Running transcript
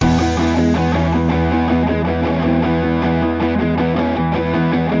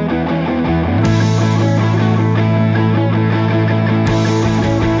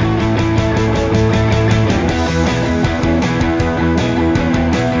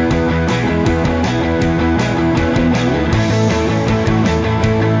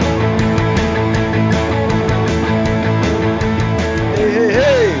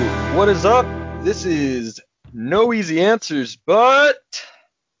is up? This is No Easy Answers, but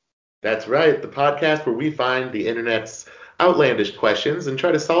That's right, the podcast where we find the internet's outlandish questions and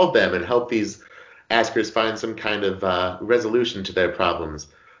try to solve them and help these askers find some kind of resolution to their problems.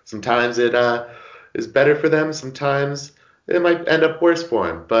 Sometimes it is better for them, sometimes it might end up worse for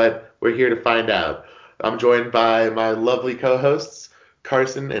them, but we're here to find out. I'm joined by my lovely co-hosts,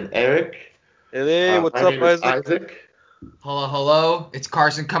 Carson and Eric. hey, what's my up, name is Isaac? Isaac. Hello. It's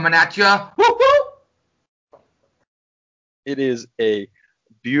Carson coming at ya. Woo-hoo! It is a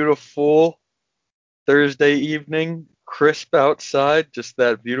beautiful Thursday evening, crisp outside, just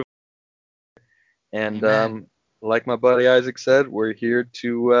that beautiful. And like my buddy Isaac said, we're here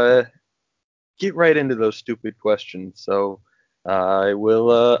to get right into those stupid questions. So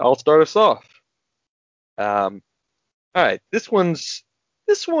I'll start us off. All right, this one's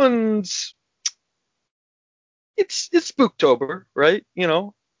it's Spooktober, right? You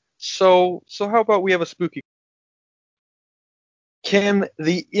know. So how about we have a spooky? Can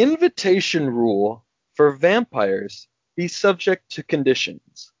the invitation rule for vampires be subject to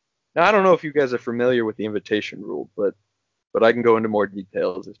conditions? Now, I don't know if you guys are familiar with the invitation rule, but I can go into more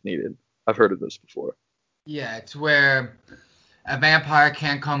details if needed. I've heard of this before. Yeah, it's where a vampire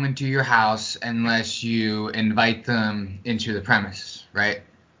can't come into your house unless you invite them into the premise, right?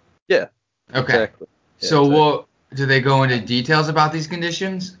 Yeah. Okay. Exactly. Yeah, So exactly. do they go into details about these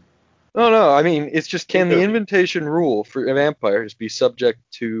conditions? No. I mean, it's just, can the invitation rule for vampires be subject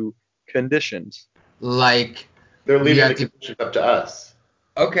to conditions? Like They're you leaving have the to. conditions up to us.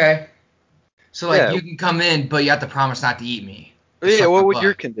 Okay. So like Yeah. you can come in, but you have to promise not to eat me. Yeah. What would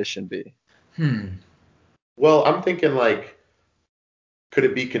your condition be? Well, I'm thinking like, could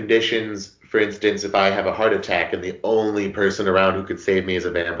it be conditions, for instance, if I have a heart attack and the only person around who could save me is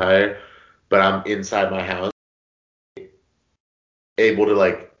a vampire, but I'm inside my house, able to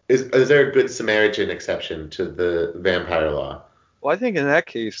like, is there a good Samaritan exception to the vampire law? Well, I think in that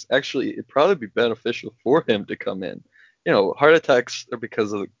case, actually, it'd probably be beneficial for him to come in. You know, heart attacks are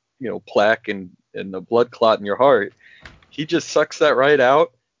because of, plaque and the blood clot in your heart. He just sucks that right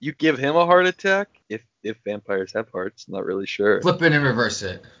out. You give him a heart attack, if vampires have hearts, not really sure. Flip it and reverse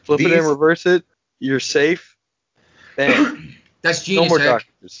it. Flip it and reverse it. You're safe. Bam. That's genius, No more Eric.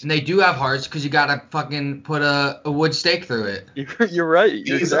 doctors. And they do have hearts because you gotta fucking put a wood stake through it. You're right.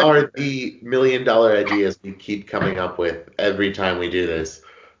 These are the $1 million ideas we keep coming up with every time we do this.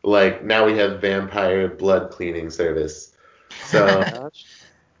 Like, now we have vampire blood cleaning service. So,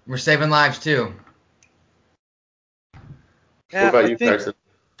 We're saving lives too. what about you, Carson?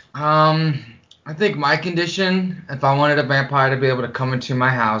 I think my condition, if I wanted a vampire to be able to come into my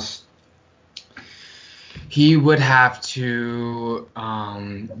house, he would have to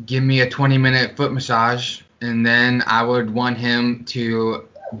give me a 20-minute foot massage, and then I would want him to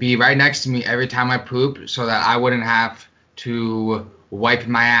be right next to me every time I poop so that I wouldn't have to wipe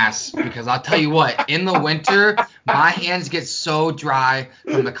my ass. Because I'll tell you what, in the winter, my hands get so dry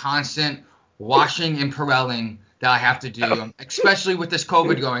from the constant washing and Purelling that I have to do, especially with this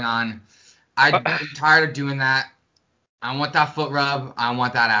COVID going on. I'm tired of doing that. I want that foot rub. I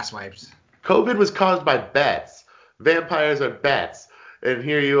want that ass wipes. COVID was caused by bats. Vampires are bats. And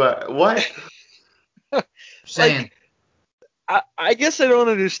here you are. What? Saying. I guess I don't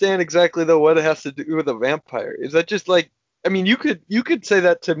understand exactly, though, what it has to do with a vampire. Is that just like, I mean, you could say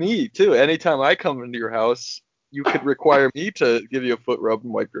that to me, too. Anytime I come into your house, you could require me to give you a foot rub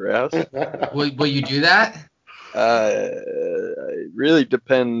and wipe your ass. Will you do that? It really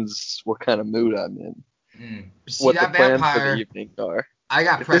depends what kind of mood I'm in. See, what that the plans vampire, for the evening are. I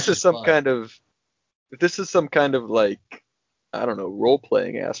got If this is some blood. if this is some kind of like, I don't know, role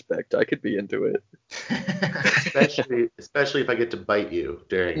playing aspect, I could be into it. especially if I get to bite you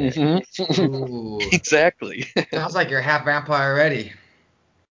during it. Ooh. Exactly. Sounds like you're half vampire already.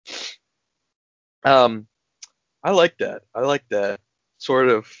 I like that. Sort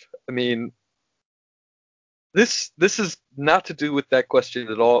of. I mean, this is not to do with that question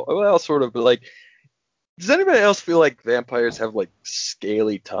at all. Well, sort of, but like, does anybody else feel like vampires have like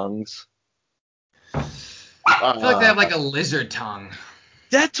scaly tongues? I feel like they have like a lizard tongue.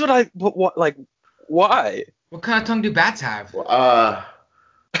 That's what like, why? What kind of tongue do bats have? All right.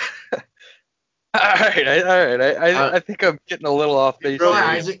 I think I'm getting a little off base.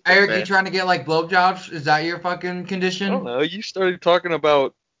 Isaac, Eric, you trying to get like blowjobs? Is that your fucking condition? I don't know. You started talking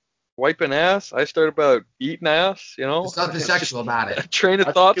about wiping ass. I started about eating ass. You know, there's nothing sexual about it. A train of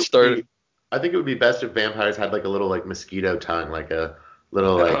thought started. I think it would be best if vampires had like a little like mosquito tongue, like a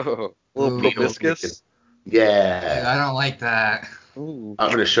little like little proboscis. Yeah. Dude, I don't like that. Ooh.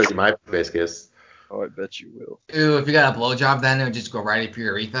 I'm gonna show you my proboscis. Oh, I bet you will. Ooh, if you got a blowjob, then it would just go right up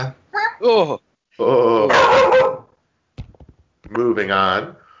your urethra. Oh. Oh. Moving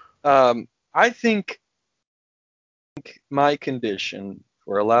on. I think my condition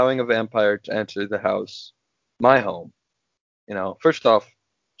for allowing a vampire to enter the house, my home, first off,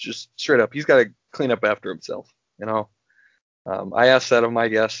 just straight up, he's got to clean up after himself. I asked that of my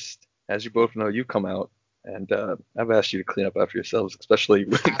guests. As you both know, you come out, and I've asked you to clean up after yourselves, especially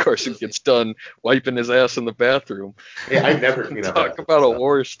when Carson gets done wiping his ass in the bathroom. Yeah, I never clean up Talk after about a myself.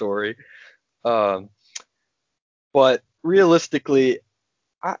 horror story. But realistically,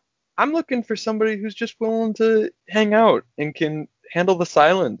 I'm looking for somebody who's just willing to hang out and can handle the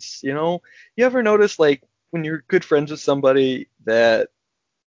silence. You ever notice, like, when you're good friends with somebody that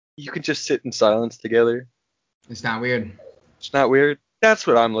you can just sit in silence together? It's not weird. It's not weird. That's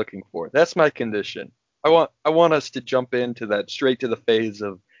what I'm looking for. That's my condition. I want us to jump into that straight to the phase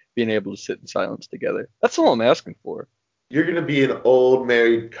of being able to sit in silence together. That's all I'm asking for. You're going to be an old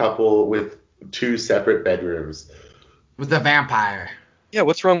married couple with 2 separate bedrooms. With a vampire. Yeah,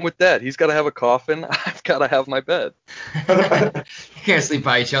 what's wrong with that? He's got to have a coffin. I've got to have my bed. You can't sleep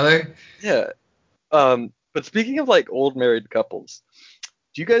by each other. Yeah. But speaking of like old married couples,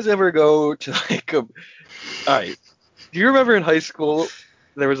 do you guys ever go to like all right. Do you remember in high school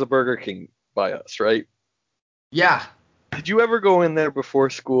there was a Burger King by us, right? Yeah. Did you ever go in there before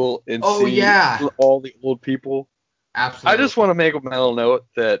school and see Yeah. all the old people? Absolutely. I just want to make a mental note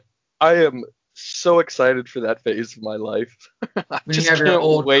that I am so excited for that phase of my life. I when just you have your can't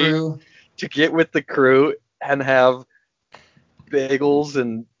old wait crew. to get with the crew and have bagels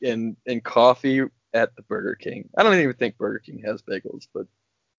and coffee at the Burger King. I don't even think Burger King has bagels, but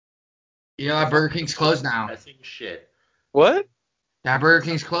You know that Burger King's closed now. Depressing shit. what? That Burger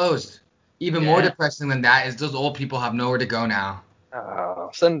King's closed. Even more Yeah. depressing than that is those old people have nowhere to go now.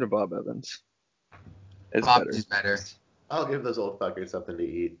 Send to Bob Evans. It's Bob better. is better. I'll give those old fuckers something to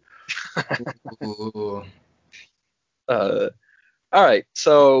eat. Ooh. All right.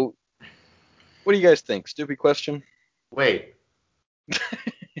 So, what do you guys think? Stupid question. Wait.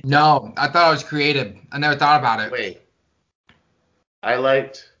 No, I thought I was creative. I never thought about it. Wait. I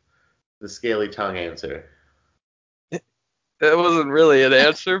liked the scaly tongue answer. That wasn't really an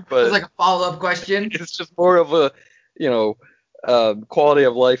answer, It was but like a follow-up question. it's just more of a, quality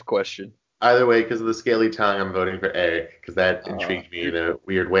of life question. Either way, because of the scaly tongue, I'm voting for Eric, because that Aw, intrigued me in a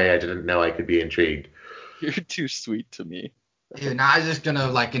weird way I didn't know I could be intrigued. You're too sweet to me. Dude, now I'm just gonna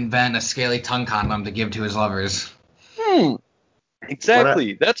like invent a scaly tongue condom to give to his lovers.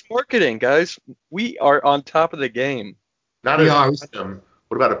 Exactly. That's marketing, guys. We are on top of the game. Not We a are. condom.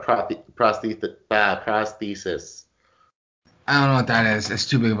 What about a prosthesis? I don't know what that is. It's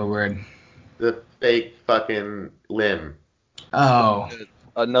too big of a word. The fake fucking limb. Oh.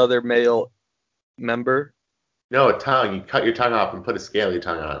 Another male member. No, a tongue. You cut your tongue off and put a scaly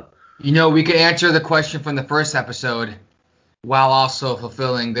tongue on. You know, we could answer the question from the first episode while also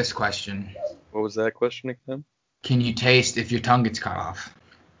fulfilling this question. What was that question again? Can you taste if your tongue gets cut off?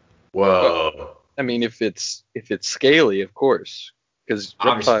 Whoa. I mean, if it's scaly, of course, because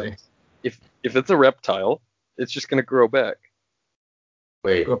Obviously. if it's a reptile, it's just gonna grow back.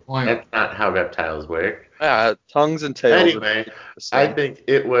 Wait, Good point. that's not how reptiles work. Tongues and tails. Anyway, I think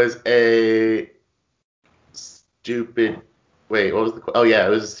it was a stupid. Wait, what was the? Oh yeah, it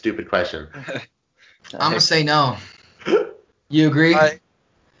was a stupid question. I'm gonna say no. You agree?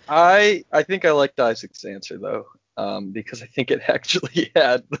 I think I liked Isaac's answer though, because I think it actually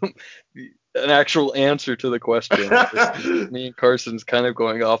had an actual answer to the question. Me and Carson's kind of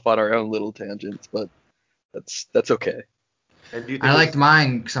going off on our own little tangents, but that's okay. And do you think I liked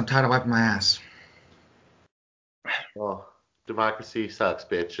mine because I'm tired of wiping my ass. Well, democracy sucks,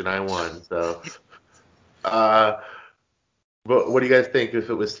 bitch, and I won. So, but what do you guys think? If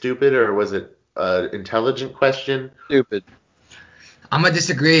it was stupid or was it an intelligent question? Stupid. I'm gonna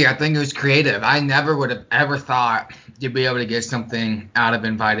disagree. I think it was creative. I never would have ever thought you'd be able to get something out of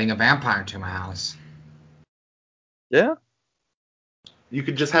inviting a vampire to my house. Yeah. You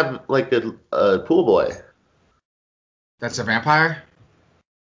could just have like a pool boy. That's a vampire?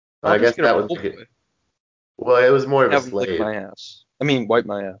 I'll I just guess get a that was pool like boy. well, it was more of a Have him lick slave. my ass. I mean, wipe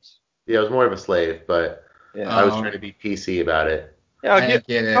my ass. Yeah, it was more of a slave, but Yeah. I was trying to be PC about it. Yeah. I get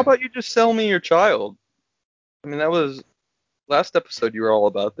it. How about you just sell me your child? I mean, that was last episode. You were all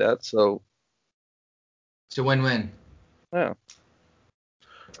about that. So It's a win-win. yeah.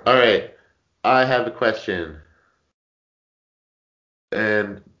 All right, I have a question,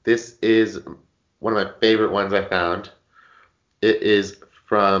 and this is one of my favorite ones I found. It is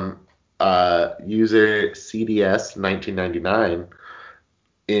from user CDS 1999.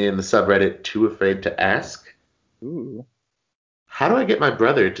 in the subreddit Too Afraid to Ask. Ooh. How do I get my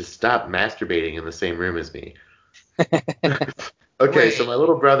brother to stop masturbating in the same room as me? Okay, so Wait. my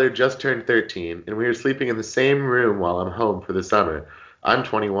little brother just turned 13, and we are sleeping in the same room while I'm home for the summer. I'm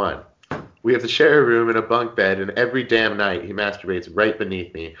 21. We have to share a room and a bunk bed, and every damn night he masturbates right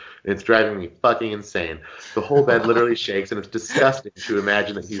beneath me, and it's driving me fucking insane. The whole bed literally shakes, and it's disgusting to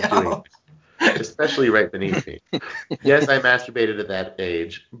imagine that he's doing Yo. it, especially right beneath me. Yes, I masturbated at that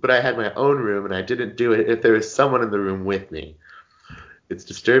age, but I had my own room, and I didn't do it if there was someone in the room with me. It's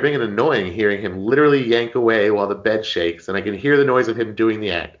disturbing and annoying hearing him literally yank away while the bed shakes, and I can hear the noise of him doing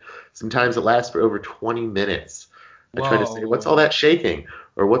the act. Sometimes it lasts for over 20 minutes. I try to say, "What's all Whoa. that shaking?"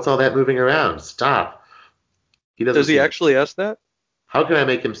 Or "What's all that moving around? Stop." He doesn't Does he seem. actually ask that? How can I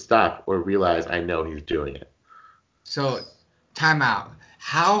make him stop or realize I know he's doing it? So, time out.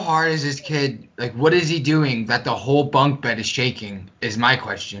 How hard is this kid? Like, what is he doing that the whole bunk bed is shaking? Is my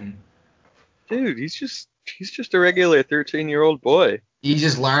question. Dude, he's just a regular 13-year-old boy. He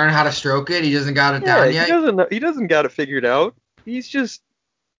just learned how to stroke it. He doesn't got it Yeah, down he yet. doesn't know, he doesn't got it figured out. He's just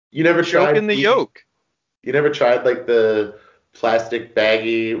You never choking tried the yolk. You never tried like the plastic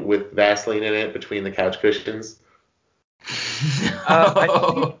baggie with Vaseline in it between the couch cushions? I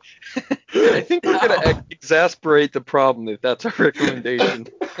No. think we're gonna No. exasperate the problem if that's our recommendation.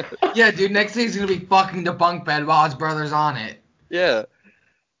 Yeah, dude. Next thing he's gonna be fucking the bunk bed while his brother's on it. Yeah.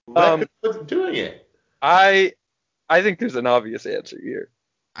 That could be what's doing it. I think there's an obvious answer here.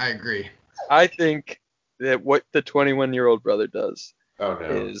 I agree. I think that what the 21-year-old brother does Oh no.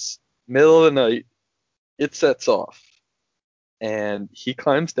 is middle of the night, it sets off, and he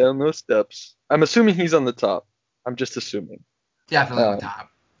climbs down those steps. I'm assuming he's on the top. I'm just assuming. Definitely on Um, top.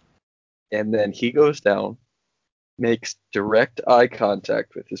 and then he goes down, makes direct eye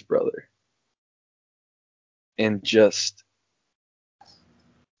contact with his brother, and just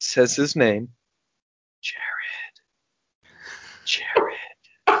says his name, Jared,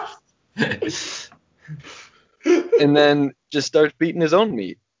 and then just starts beating his own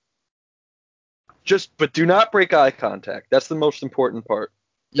meat. But do not break eye contact. That's the most important part.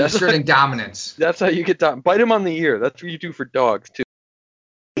 You're asserting dominance. That's how you get down. Bite him on the ear. That's what you do for dogs too.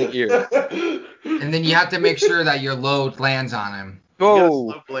 The ear. And then you have to make sure that your load lands on him. You gotta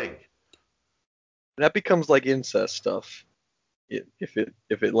Oh, slow blink. that becomes like incest stuff.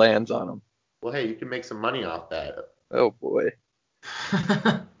 If it lands on him. Well, hey, you can make some money off that. Oh boy.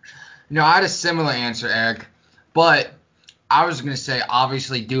 No, I had a similar answer, Eric, but I was gonna say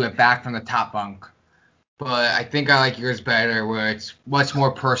obviously do it back from the top bunk. But I think I like yours better, where it's much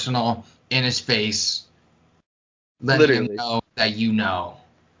more personal, in his face, letting him Literally. know that you know.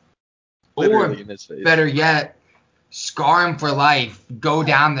 Literally Or in his face. better yet, scar him for life. Go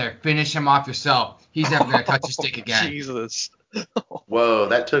down there, finish him off yourself. He's never gonna touch his stick again. Jesus. Whoa,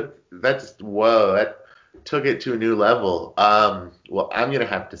 that took it to a new level. Well, I'm gonna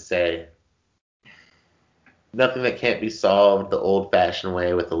have to say nothing that can't be solved the old-fashioned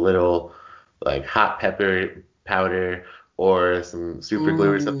way with a little like hot pepper powder or some super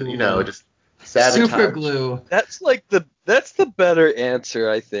glue or something. You know, Ooh. just sabotage. Super glue. That's the better answer,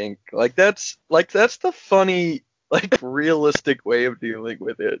 I think. That's the funny, like realistic way of dealing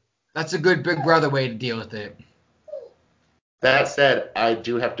with it. That's a good Big Brother way to deal with it. That said, I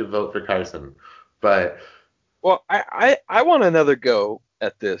do have to vote for Carson, but Well, I want another go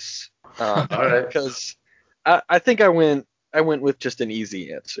at this. all right. Because I think I went with just an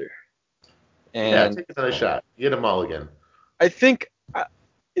easy answer. Yeah, And take another shot. Get them all again. I think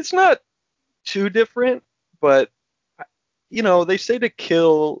it's not too different, but they say to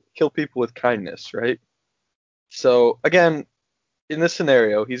kill people with kindness, right? So again, in this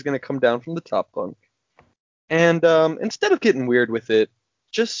scenario, he's gonna come down from the top bunk, and instead of getting weird with it,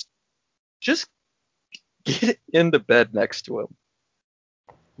 just get into bed next to him.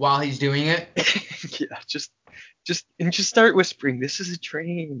 While he's doing it, Yeah, just start whispering, "This is a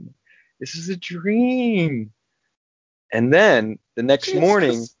dream. This is a dream." And then the next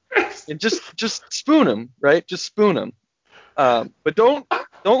morning, and just spoon him, right? Just spoon him. But don't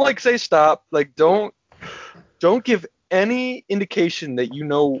like say stop. Like don't give any indication that you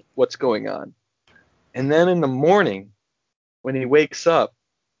know what's going on. And then in the morning, when he wakes up,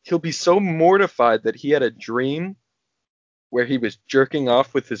 he'll be so mortified that he had a dream where he was jerking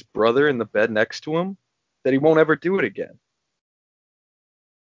off with his brother in the bed next to him that he won't ever do it again.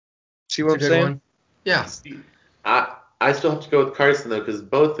 See what I'm it's a good saying? one. Yeah. See, I still have to go with Carson though, because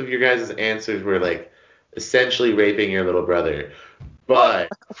both of your guys' answers were like essentially raping your little brother. But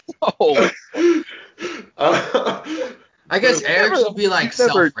Oh, I guess You've Eric's never- will be like you've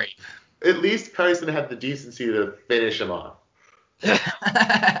never- self-rape. at least Carson had the decency to finish him off. All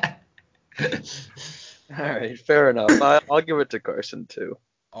right, fair enough. I'll give it to Carson too.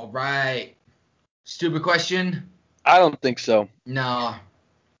 All right. Stupid question? I don't think so. No.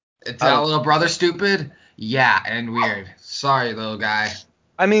 Is that little brother stupid? Yeah, and weird. Sorry, little guy.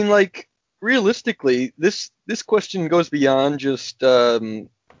 I mean, like, realistically, this question goes beyond just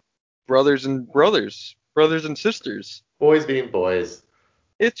brothers and sisters. Boys being boys.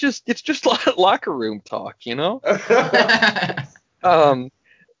 It's just locker room talk, you know. Well,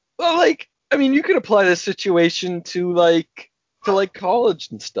 like, I mean, you could apply this situation to college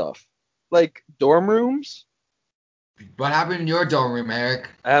and stuff, like dorm rooms. What happened in your dorm room, Eric?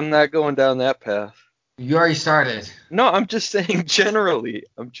 I'm not going down that path. You already started. No, I'm just saying generally.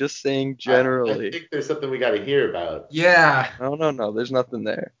 I think there's something we got to hear about. Yeah. No. There's nothing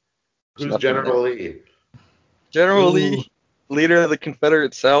there. Who's General Lee? General Lee, leader of the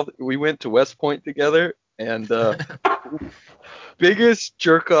Confederate South. We went to West Point together, and biggest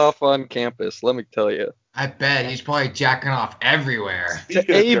jerk off on campus, let me tell you. I bet he's probably jacking off everywhere.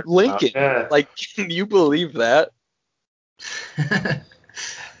 To Abe Lincoln. Yeah. Like, can you believe that?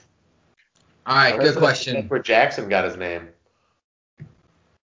 All right, good question. That's where Jackson got his name.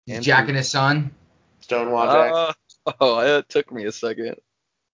 He's jacking his son? Stonewall Jackson. Oh, it took me a second.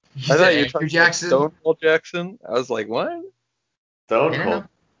 I thought you were talking Jackson? Stonewall Jackson? I was like, what? Stone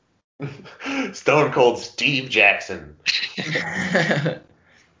Cold. Stone Cold Steve Jackson. I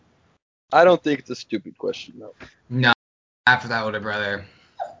don't think it's a stupid question, though. No, after that, older brother.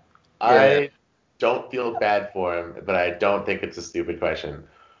 I don't feel bad for him, but I don't think it's a stupid question.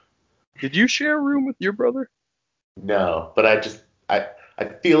 Did you share a room with your brother? No, but I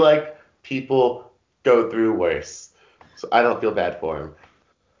feel like people go through worse, so I don't feel bad for him.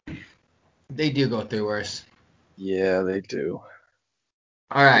 They do go through worse. Yeah, they do.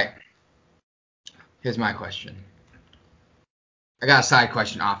 All right. Here's my question. I got a side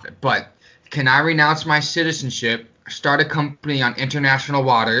question off it, but can I renounce my citizenship, start a company on international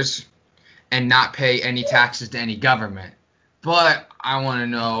waters, and not pay any taxes to any government? But I want to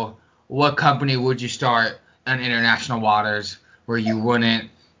know, what company would you start on international waters where you wouldn't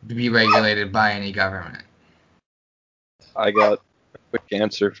be regulated by any government? I got a quick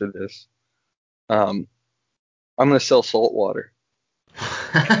answer for this. I'm going to sell salt water.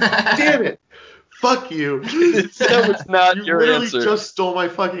 Damn it. Fuck you. That was not your answer. You just stole my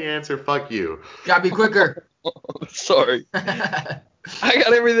fucking answer. Fuck you. Gotta be quicker. Sorry. I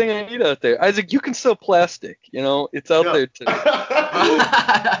got everything I need out there. Isaac, you can sell plastic. You know, it's out there too.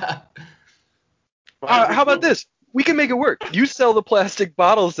 How about this? We can make it work. You sell the plastic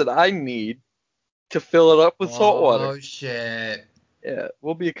bottles that I need to fill it up with salt water. Oh, shit. Yeah,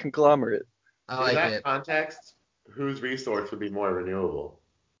 we'll be a conglomerate. I like it. In that context, whose resource would be more renewable?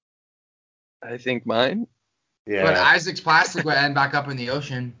 I think mine. Yeah. But Isaac's plastic would end back up in the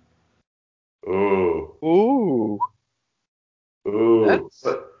ocean. Ooh.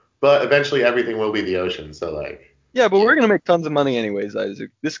 But eventually everything will be the ocean, so like. Yeah, but we're gonna make tons of money anyways, Isaac.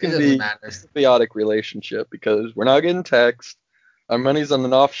 This can be a symbiotic relationship because we're not getting taxed. Our money's on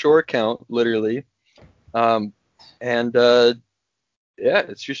an offshore account, literally.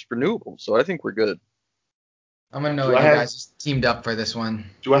 It's just renewable, so I think we're good. I'm gonna know you guys teamed up for this one.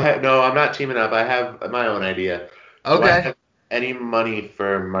 No, I'm not teaming up. I have my own idea. Okay. Do I have any money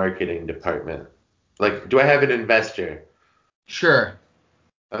for a marketing department? Like, do I have an investor? Sure.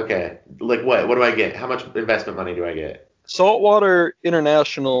 Okay. Like what? What do I get? How much investment money do I get? Saltwater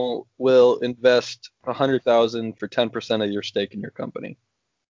International will invest $100,000 for 10% of your stake in your company.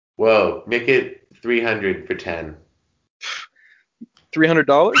 Whoa, make it $300 for 10.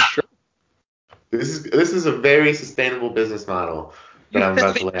 $300? Sure. This is a very sustainable business model that I'm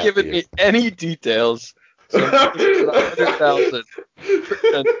about to lay out. You haven't given me any details. So I'm $100,000 for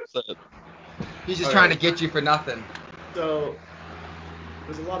 10%. He's just trying to get you for nothing. So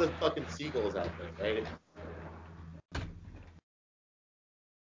there's a lot of fucking seagulls out there, right?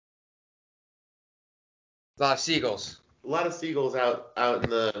 A lot of seagulls. A lot of seagulls out in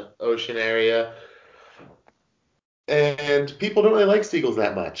the ocean area. And people don't really like seagulls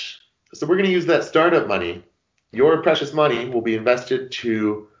that much. So we're going to use that startup money. Your precious money will be invested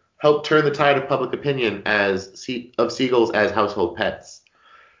to help turn the tide of public opinion of seagulls as household pets.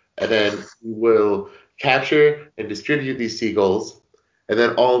 And then we'll capture and distribute these seagulls. And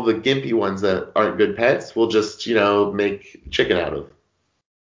then all the gimpy ones that aren't good pets, we'll just, make chicken out of.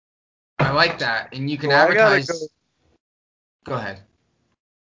 I like that. And you can advertise. Go ahead.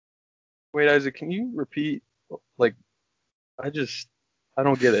 Wait, Isaac, can you repeat? Like, I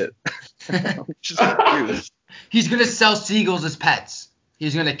don't get it. I'm just confused. He's going to sell seagulls as pets.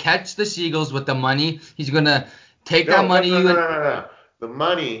 He's going to catch the seagulls with the money. He's going to Take No, that money no. The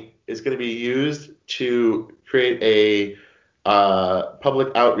money is going to be used to create a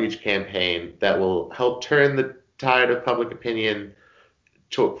public outreach campaign that will help turn the tide of public opinion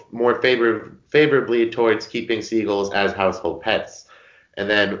more favorably towards keeping seagulls as household pets. And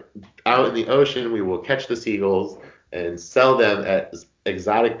then out in the ocean, we will catch the seagulls and sell them as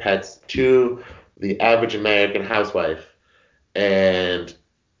exotic pets to the average American housewife. And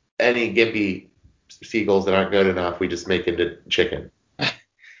any gimpy seagulls that aren't good enough, we just make into chicken.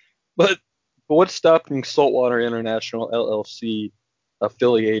 But what's stopping Saltwater International LLC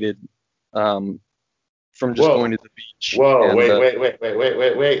affiliated from just going to the beach? Whoa,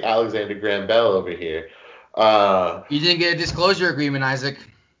 wait, Alexander Graham Bell over here. You didn't get a disclosure agreement, Isaac.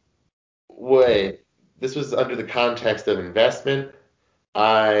 Wait, this was under the context of investment.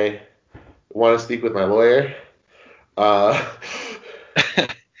 I want to speak with my lawyer.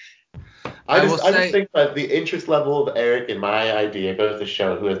 I just think that the interest level of Eric and my idea goes to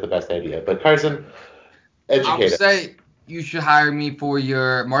show who has the best idea. But Carson, educate us. I would say you should hire me for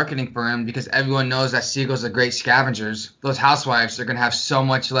your marketing firm because everyone knows that seagulls are great scavengers. Those housewives are going to have so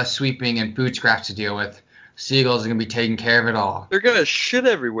much less sweeping and food scraps to deal with. Seagulls are going to be taking care of it all. They're going to shit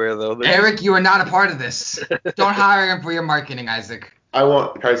everywhere, though. Eric, you are not a part of this. Don't hire him for your marketing, Isaac.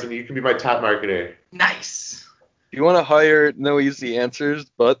 Carson, you can be my top marketer. Nice. If you want to hire No Easy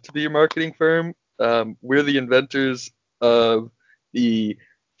Answers, but to be your marketing firm, we're the inventors of the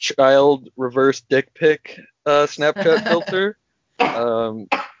child reverse dick pic Snapchat filter. The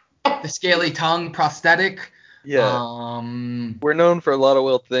scaly tongue prosthetic. Yeah. We're known for a lot of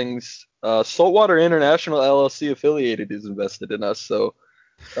wild things. Saltwater International LLC affiliated is invested in us, so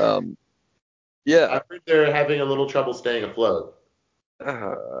yeah. I heard they're having a little trouble staying afloat.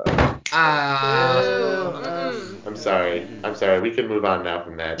 I'm sorry. We can move on now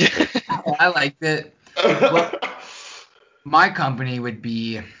from that. I liked it. Well, my company would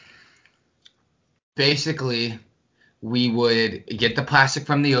be basically we would get the plastic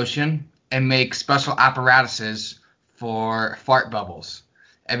from the ocean and make special apparatuses for fart bubbles.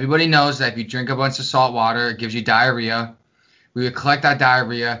 Everybody knows that if you drink a bunch of salt water, it gives you diarrhea. We would collect that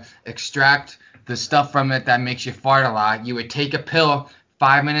diarrhea, extract the stuff from it that makes you fart a lot. You would take a pill.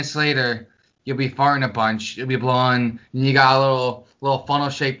 5 minutes later, you'll be farting a bunch. You'll be blowing. And you got a little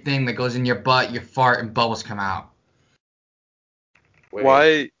funnel-shaped thing that goes in your butt. You fart and bubbles come out. Wait.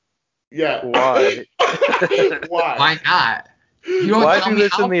 Why? Yeah. Why? Why? Why not? You don't Why tell do me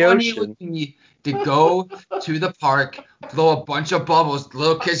this how in the funny it ocean? would be to go to the park, blow a bunch of bubbles.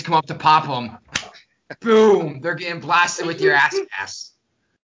 Little kids come up to pop them. Boom! They're getting blasted with your ass gas.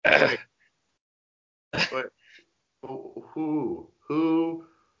 But who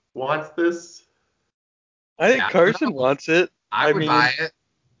wants this? I think Carson wants it. I would buy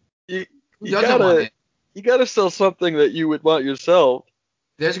it. You gotta sell something that you would want yourself.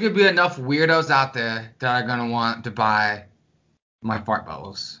 There's gonna be enough weirdos out there that are gonna want to buy my fart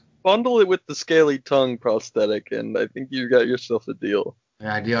bubbles. Bundle it with the scaly tongue prosthetic, and I think you got yourself a deal.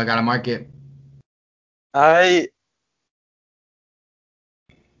 Yeah, deal. I gotta market. I'm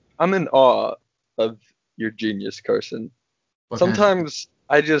in awe of your genius, Carson. Sometimes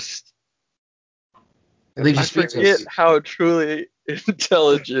I forget how truly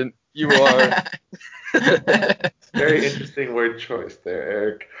intelligent you are. Very interesting word choice there,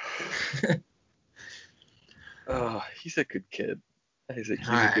 Eric. Oh, he's a good kid. He's a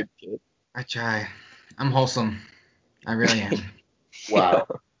good kid. I try. I'm wholesome. I really am. Wow.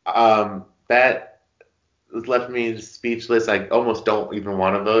 That left me speechless. I almost don't even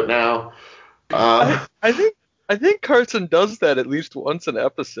want to vote now. I think Carson does that at least once an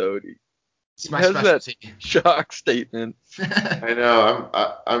episode. He has specialty. That shock statement. I know.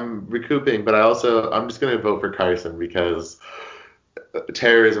 I'm recouping, but I'm just gonna vote for Carson because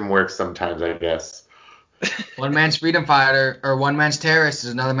terrorism works sometimes, I guess. One man's freedom fighter or one man's terrorist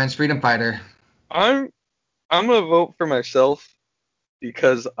is another man's freedom fighter. I'm gonna vote for myself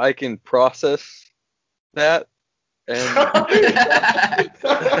because I can process that. And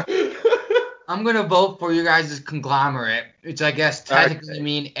I'm gonna vote for you guys' conglomerate, which I guess technically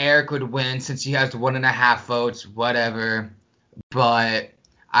mean Eric would win since he has 1.5 votes, whatever. But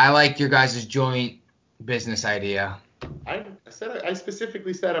I like your guys' joint business idea. I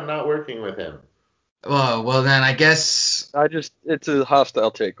specifically said I'm not working with him. Well then I guess it's a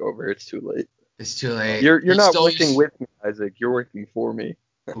hostile takeover. It's too late. It's too late. You're not working with me, Isaac. You're working for me.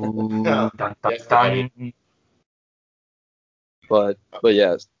 Ooh, dun, dun, dun. But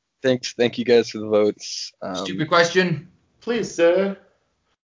yeah, thank you guys for the votes. Stupid question. Please, sir.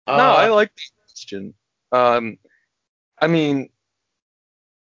 No, I like the question. I mean,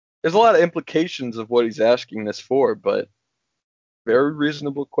 There's a lot of implications of what he's asking this for, but very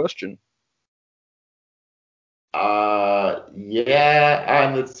reasonable question. Yeah,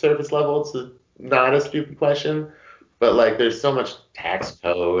 on the surface level, it's not a stupid question, but like, there's so much tax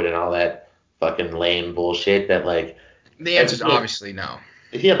code and all that fucking lame bullshit that like, The answer's obviously no.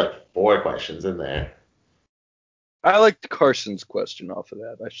 he had like 4 questions in there. I liked Carson's question off of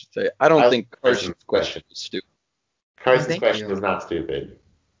that, I should say. I don't think Carson's question is stupid. Carson's question was not stupid.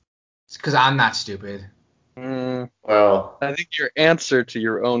 It's because I'm not stupid. Well, I think your answer to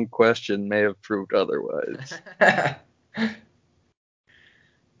your own question may have proved otherwise.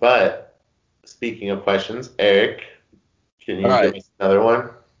 but speaking of questions, Eric, can you give us another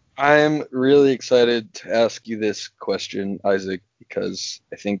one? I'm really excited to ask you this question, Isaac, because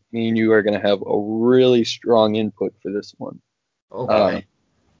I think me and you are going to have a really strong input for this one. Okay.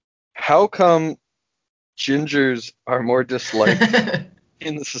 How come gingers are more disliked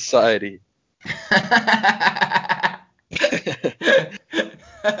in the society?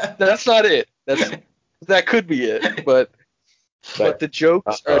 That's not it. That could be it, but the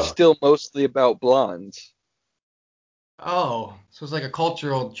jokes are still mostly about blondes. Oh, so it's like a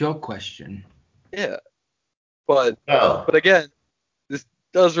cultural joke question. Yeah, but again, this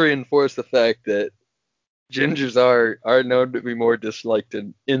does reinforce the fact that gingers are known to be more disliked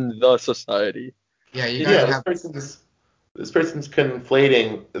in the society. Yeah, you guys have. This person's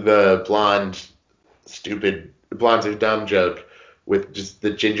conflating the blondes are dumb joke with just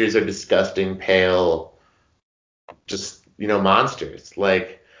the gingers are disgusting, pale, just, monsters.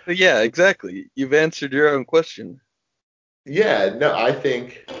 Like. Yeah, exactly. You've answered your own question. Yeah, no, I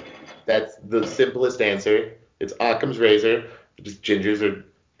think that's the simplest answer. It's Occam's razor. Just gingers are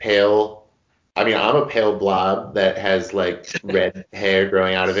pale. I mean, I'm a pale blob that has like red hair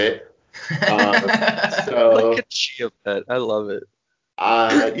growing out of it. Like a chia pet. I love it.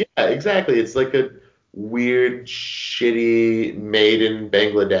 Yeah, exactly. It's like a weird, shitty, made in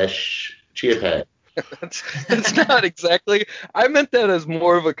Bangladesh chia pet. That's not exactly. I meant that as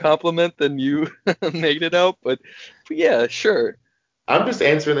more of a compliment than you made it out, but yeah, sure. I'm just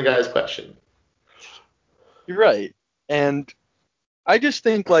answering the guy's question. You're right, and I just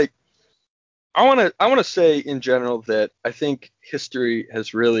think like I want to say in general that I think history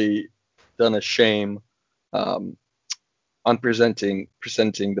has really done a shame on presenting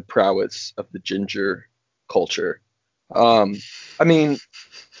the prowess of the ginger culture. I mean,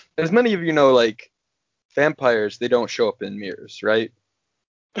 as many of you know, like vampires, they don't show up in mirrors, right?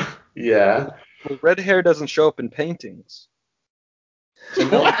 Yeah. Well, red hair doesn't show up in paintings. It's a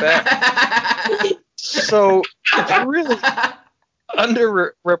known fact. So it's really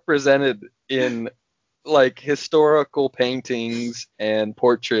underrepresented in like historical paintings and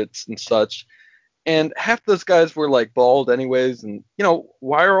portraits and such. And half those guys were like bald anyways. And,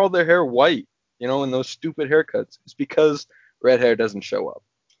 why are all their hair white, in those stupid haircuts? It's because red hair doesn't show up.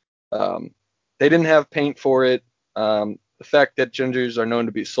 They didn't have paint for it. The fact that gingers are known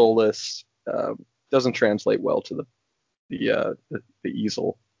to be soulless doesn't translate well to the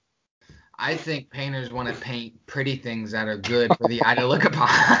easel. I think painters want to paint pretty things that are good for the eye to look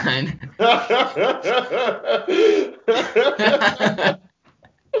upon.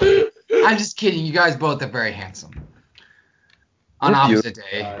 I'm just kidding. You guys both are very handsome. On opposite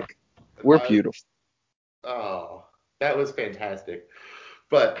day. We're beautiful. Oh, that was fantastic.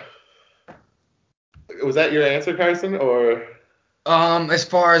 But was that your answer, Carson, or? As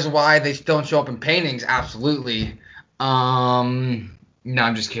far as why they don't show up in paintings, absolutely. No, I'm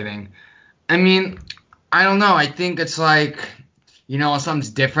just kidding. I mean, I don't know. I think it's like, when something's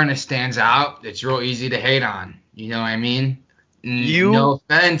different, it stands out. It's real easy to hate on. You know what I mean? No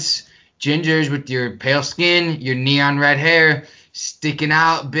offense, gingers with your pale skin, your neon red hair, sticking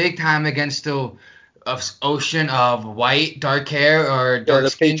out big time against the ocean of white dark hair or dark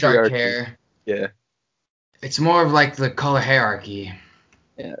skin dark hair. Yeah. It's more of like the color hierarchy.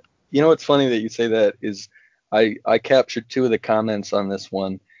 Yeah. What's funny that you say that is I captured 2 of the comments on this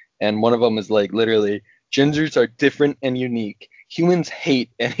one, and one of them is like literally, gingers are different and unique. Humans hate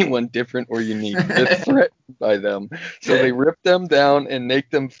anyone different or unique. They're threatened by them. So they rip them down and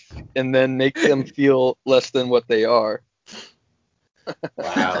then make them feel less than what they are.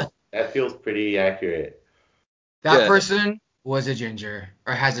 Wow. That feels pretty accurate. That person was a ginger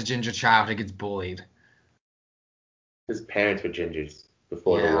or has a ginger child who gets bullied. His parents were gingers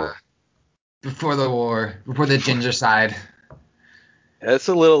before the war. Before the ginger side. That's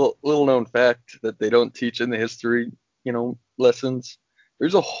a little known fact that they don't teach in the history, lessons.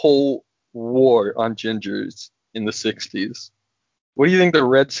 There's a whole war on gingers in the 60s. What do you think the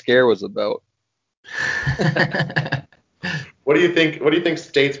Red Scare was about? What do you think? What do you think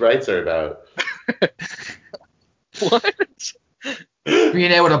states' rights are about? What?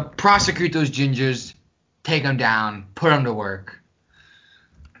 Being able to prosecute those gingers, take them down, put them to work.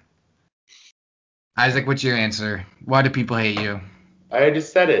 Isaac, what's your answer? Why do people hate you? I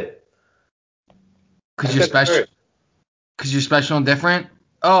just said it. Because I you're said it special. first. Because you're special and different.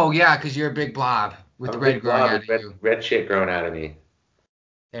 Oh yeah, because you're a big blob with I'm a red big growing blob out with of you. red shit growing out of me.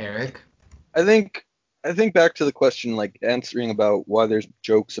 Eric. I think back to the question, like answering about why there's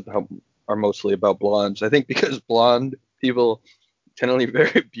jokes about are mostly about blondes. I think because blonde people generally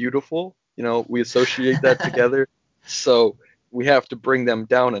very beautiful. We associate that together. So we have to bring them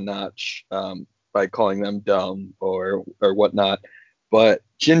down a notch by calling them dumb or whatnot. But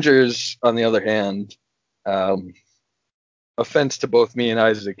gingers, on the other hand, offense to both me and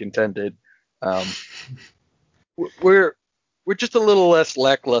Isaac intended, we're just a little less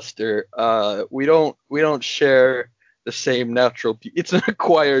lackluster. We don't share the same natural. It's an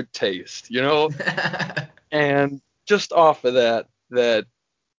acquired taste, and just off of that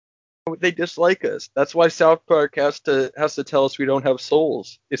they dislike us. That's why South Park has to tell us we don't have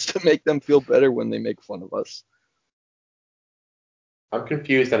souls. It's to make them feel better when they make fun of us. I'm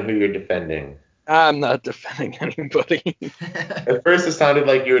confused on who you're defending. I'm not defending anybody. At first, it sounded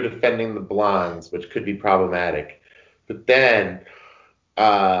like you were defending the blondes, which could be problematic. But then,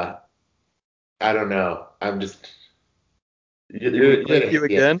 I don't know. I'm just. You're Thank you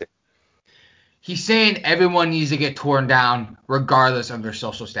again. He's saying everyone needs to get torn down regardless of their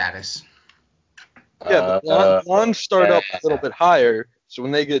social status. Yeah, the blondes start up a little bit higher, so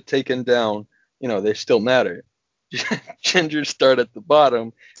when they get taken down, they still matter. Gingers start at the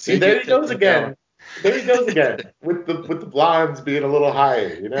bottom. See, there he goes again. There he goes again with the blondes being a little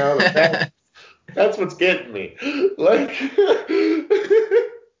higher. That's what's getting me. Like,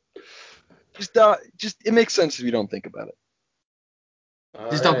 just it makes sense if you don't think about it.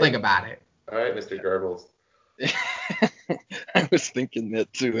 Just don't think about it. All right, Mr. Goebbels. I was thinking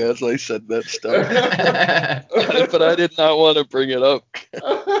that too as I said that stuff, but I did not want to bring it up.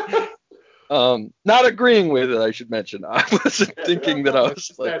 Not agreeing with it, I should mention. I wasn't thinking that I was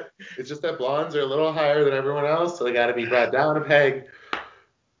like. It's just that blondes are a little higher than everyone else, so they got to be brought down a peg.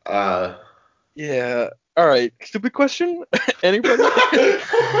 Yeah. All right. Stupid question. Anybody?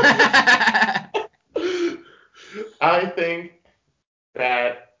 I think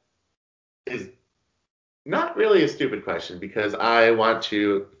that is not really a stupid question because I want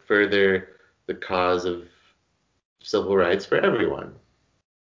to further the cause of civil rights for everyone.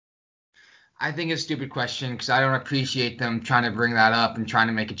 I think it's a stupid question because I don't appreciate them trying to bring that up and trying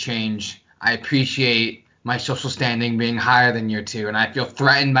to make a change. I appreciate my social standing being higher than your two, and I feel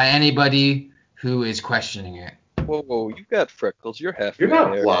threatened by anybody who is questioning it. Whoa, you've got freckles. You're half. You're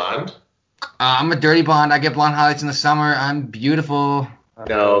not blonde. I'm a dirty blonde. I get blonde highlights in the summer. I'm beautiful.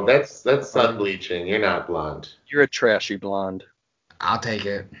 No, that's sun bleaching. You're not blonde. You're a trashy blonde. I'll take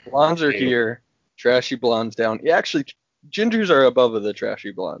it. Blondes are here. Trashy blondes down. Yeah, actually, gingers are above the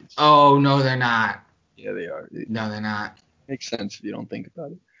trashy blondes. Oh, no, they're not. Yeah, they are. No, they're not. Makes sense if you don't think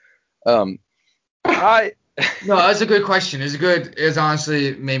about it. No, that's a good question. It's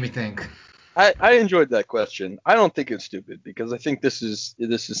honestly made me think. I enjoyed that question. I don't think it's stupid because I think this is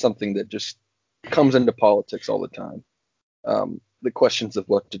something that just comes into politics all the time. The questions of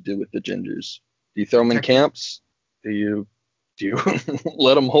what to do with the gingers. Do you throw them in camps? Do you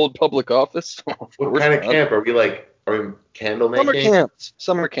let them hold public office? What kind of camp are we like? Are we candle making?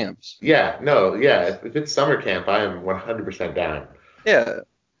 Summer camps. Yeah, no, yeah. If it's summer camp, I am 100% down. Yeah.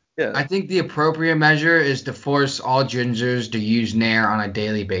 I think the appropriate measure is to force all gingers to use Nair on a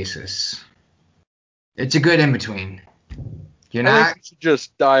daily basis. It's a good in between. I think you should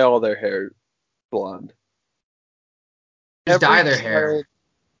just dye all their hair blonde. Just dye their hair.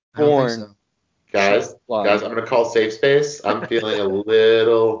 Born. Guys, I'm gonna call safe space. I'm feeling a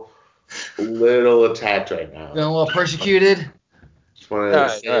little attacked right now. Feeling a little persecuted. Just want to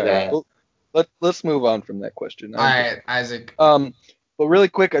say that. Well, let's move on from that question. All right, Isaac. But really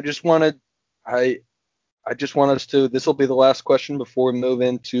quick, I just want us to. This will be the last question before we move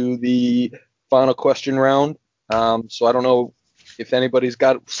into the final question round. So I don't know if anybody's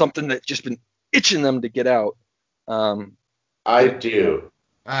got something that's just been itching them to get out. I do.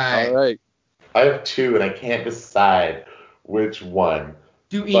 All right. I have two, and I can't decide which one.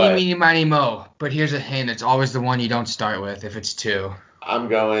 Do eeny, meeny, miny, mo. But here's a hint: it's always the one you don't start with if it's two. I'm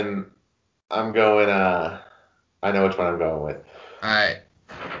going. I know which one I'm going with. All right.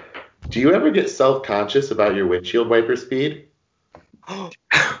 Do you ever get self-conscious about your windshield wiper speed?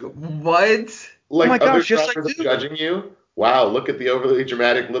 What? Like, oh my gosh, yes, I do. Judging you? Wow, look at the overly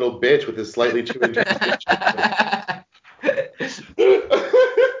dramatic little bitch with his slightly too intense windshield.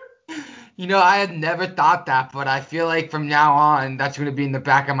 I had never thought that, but I feel like from now on, that's going to be in the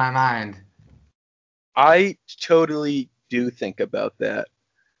back of my mind. I totally do think about that.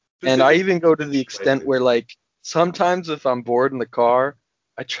 And I even go to the extent where, like, sometimes if I'm bored in the car,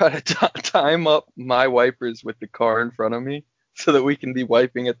 I try to time up my wipers with the car in front of me so that we can be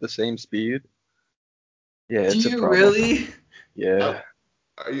wiping at the same speed. Yeah, Do it's a you problem. really? Yeah.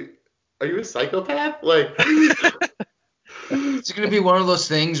 Are you a psychopath? Like, It's going to be one of those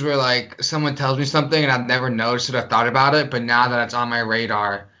things where, like, someone tells me something and I've never noticed it or thought about it, but now that it's on my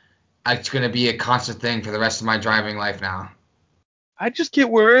radar, it's going to be a constant thing for the rest of my driving life now. I just get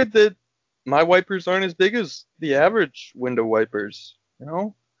worried that my wipers aren't as big as the average window wipers. You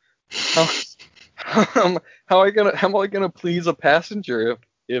know, how how am I gonna please a passenger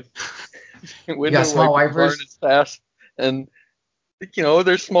if You window got small wipers aren't wipers? as fast and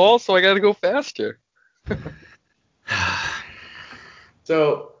they're small, so I gotta go faster.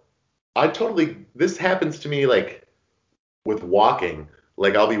 so this happens to me like with walking.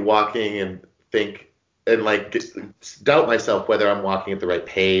 Like I'll be walking and think and like doubt myself whether I'm walking at the right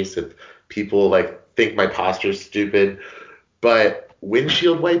pace, if people like think my posture's stupid. But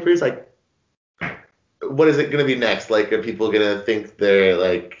windshield wipers, like, what is it going to be next? Like, are people going to think they're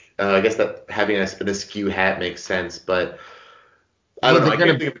like, I guess that having an askew hat makes sense, but I don't know. I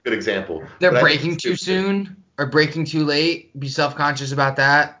can't think of a good example. They're But I think braking it's too stupid. soon or braking too late. Be self-conscious about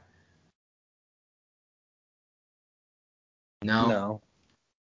that. No. No,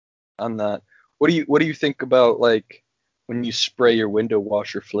 I'm not. What do you think about, like, when you spray your window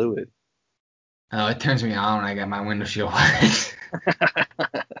washer fluid? Oh, it turns me on when I get my window shield wet.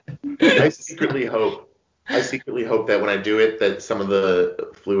 I secretly hope. I secretly hope that when I do it, that some of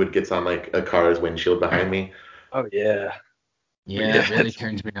the fluid gets on like a car's windshield behind me. Oh yeah. Yeah, Yeah, it really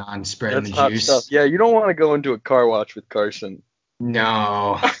turns me on, spreading that's the hot stuff. juice. Yeah, you don't want to go into a car wash with Carson.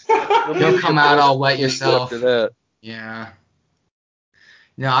 No. You'll You'll need come your out blood all wet fluids after yourself. that. Yeah.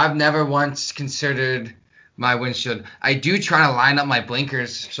 No, I've never once considered my windshield. I do try to line up my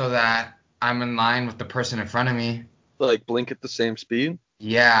blinkers so that I'm in line with the person in front of me. Like, blink at the same speed.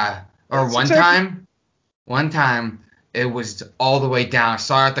 Yeah. Or That's exactly. one time it was all the way down. I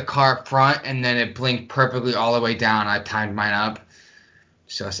saw it at the car up front and then it blinked perfectly all the way down. I timed mine up.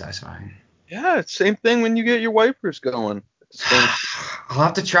 So satisfying. Yeah, it's same thing when you get your wipers going at the same. I'll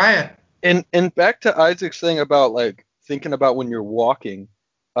have to try it. And back to Isaac's thing about, like, thinking about when you're walking.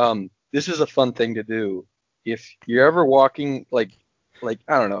 This is a fun thing to do. If you're ever walking, like I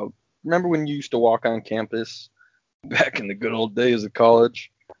don't know, remember when you used to walk on campus back in the good old days of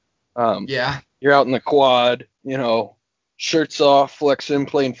college? Yeah. You're out in the quad, shirts off, flexing,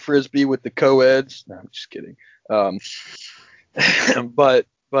 playing frisbee with the co-eds. No, I'm just kidding. Um, but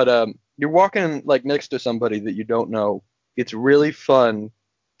you're walking, like, next to somebody that you don't know. It's really fun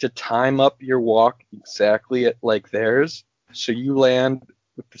to time up your walk exactly at like theirs, so you land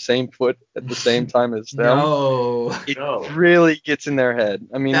with the same foot at the same time as them. No. It No, really gets in their head.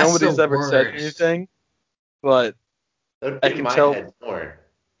 I mean, That's the nobody's ever said worst. anything, but that would I get in can my tell head more.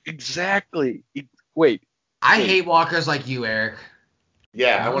 exactly. Wait, I wait. hate walkers like you, Eric.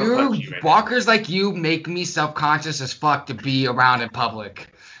 Yeah, I want to punch you right now. Walkers like you make me self-conscious as fuck to be around in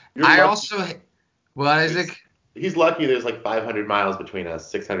public. You're I lucky. also, what, Isaac? He's lucky there's like 500 miles between us,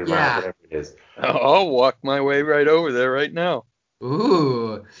 600 miles, Yeah. whatever it is. I'll walk my way right over there right now.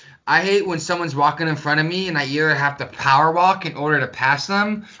 Ooh. I hate when someone's walking in front of me and I either have to power walk in order to pass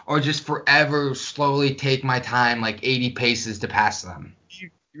them or just forever slowly take my time, like 80 paces to pass them.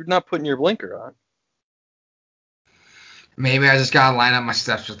 You're not putting your blinker on. Maybe I just gotta line up my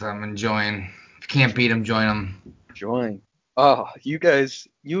steps with them and join. If you can't beat them, join them. Join. Oh,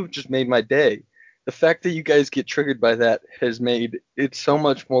 you've just made my day. The fact that you guys get triggered by that has made it so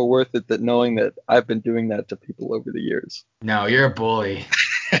much more worth it, that knowing that I've been doing that to people over the years. No, you're a bully.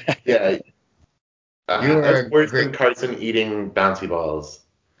 Yeah, You're that's a worse great. than Carson eating bouncy balls.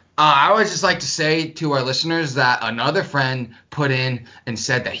 I would just like to say to our listeners that another friend put in and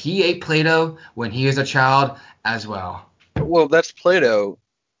said that he ate Play-Doh when he was a child as well. Well, that's Play-Doh.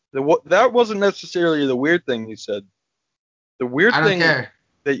 That wasn't necessarily the weird thing you said. The weird I don't thing care.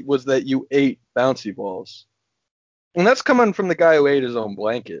 that you ate bouncy balls. And that's coming from the guy who ate his own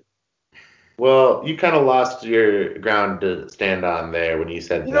blanket. Well, you kind of lost your ground to stand on there when you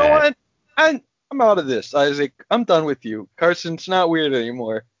said You know that. what? I'm out of this, Isaac. I'm done with you. Carson, it's not weird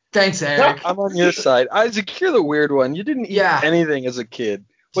anymore. Thanks, Eric. I'm on your side. Isaac, you're the weird one. You didn't eat Yeah. anything as a kid.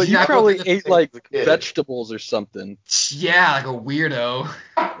 But you Yeah, probably but ate, like, vegetables or something. Yeah, like a weirdo.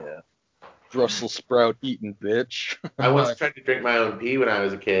 Yeah. Brussels sprout eating bitch. I once tried to drink my own pee when I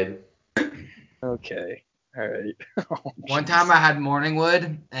was a kid. Okay. All right. Oh, One jeez. time I had morning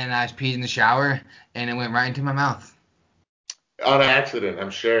wood and I peed in the shower and it went right into my mouth. On accident, I'm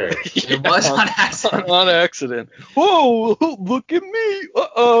sure. It was on accident. On accident. Whoa! Look at me.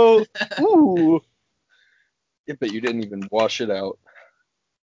 Uh-oh. Ooh. Yeah, but you didn't even wash it out.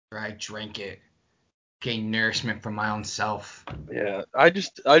 I drank it. Gain nourishment from my own self. Yeah, I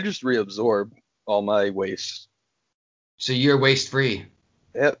just reabsorb all my waste. So you're waste free.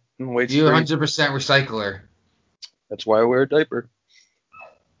 Yep, I'm waste You're free. 100% recycler. That's why I wear a diaper.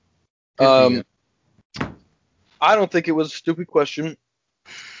 Good for you. I don't think it was a stupid question.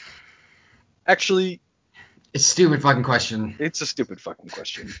 Actually, It's a stupid fucking question. it's a stupid fucking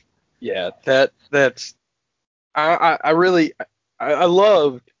question. Yeah, that's I really I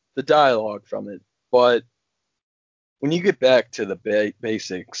loved the dialogue from it, but when you get back to the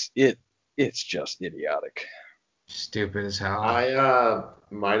basics, it's just idiotic. Stupid as hell. I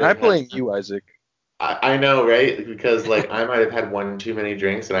might I have blame had. you, Isaac. I know, right? Because like I might have had one too many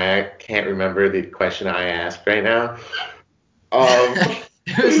drinks, and I can't remember the question I asked right now.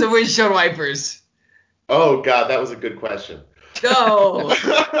 It was the windshield wipers. Oh God, that was a good question. No.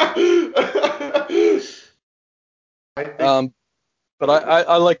 I think But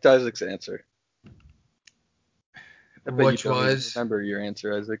I liked Isaac's answer. I bet you Which don't even was? remember your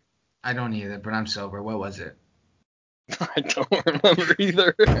answer, Isaac. I don't either, but I'm sober. What was it? I don't remember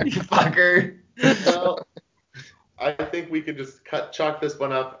either. You fucker. well, I think we could just chalk this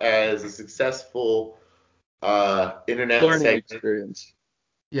one up as a successful internet Learning segment. experience.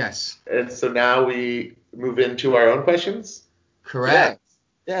 Yes. And so now we move into our own questions. Correct.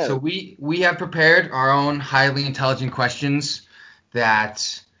 Yeah. So we have prepared our own highly intelligent questions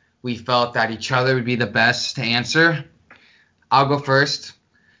that we felt that each other would be the best to answer. I'll go first.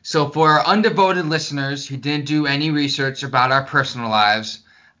 So for our undevoted listeners who didn't do any research about our personal lives,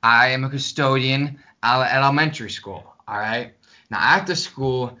 I am a custodian at elementary school. All right. Now after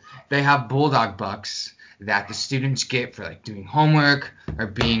school, they have bulldog bucks that the students get for like doing homework or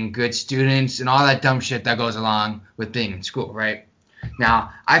being good students and all that dumb shit that goes along with being in school, right?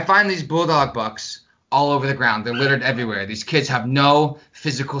 Now, I find these bulldog bucks all over the ground. They're littered everywhere. These kids have no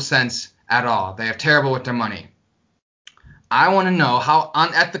physical sense at all. They are terrible with their money. I want to know how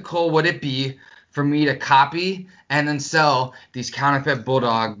unethical would it be for me to copy and then sell these counterfeit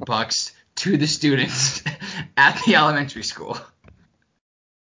bulldog bucks to the students at the elementary school.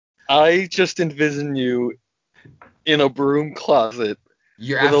 I just envision you in a broom closet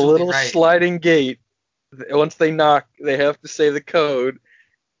You're with a absolutely little right. sliding gate. Once they knock, they have to say the code.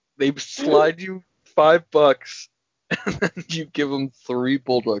 They slide you $5, and then you give them 3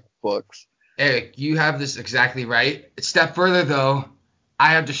 bulldog bucks. Eric, you have this exactly right. A step further, though,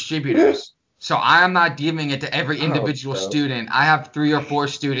 I have distributors. So I am not giving it to every individual no. student. I have 3 or 4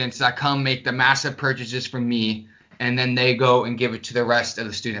 students that come make the massive purchases from me, and then they go and give it to the rest of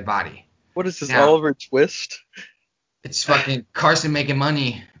the student body. What is this, Now- Oliver Twist? It's fucking Carson making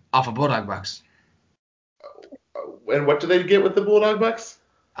money off of Bulldog Bucks. And what do they get with the bulldog bucks?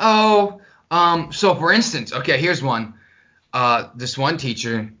 Oh, so for instance, okay, here's one. This one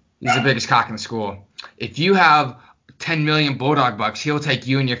teacher, he's the biggest cock in the school. If you have 10 million Bulldog bucks, he'll take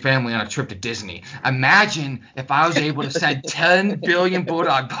you and your family on a trip to Disney. Imagine if I was able to send 10 billion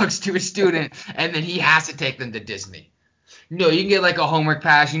Bulldog bucks to a student and then he has to take them to Disney. No, you can get like a homework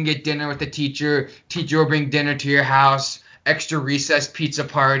pass, you can get dinner with the teacher. Teacher will bring dinner to your house, extra recess pizza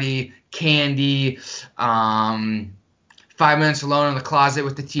party, candy, 5 minutes alone in the closet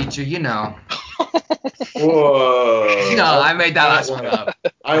with the teacher, you know. Whoa. No, I made that last one up.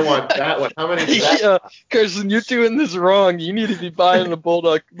 I want that one. How many is that? Yeah, Carson, you're doing this wrong. You need to be buying the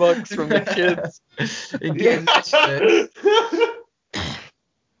bulldog bucks from the kids. And getting that shit.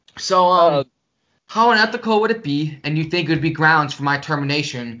 So, how unethical would it be, and you think it would be grounds for my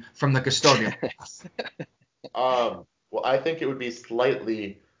termination from the custodian? Well, I think it would be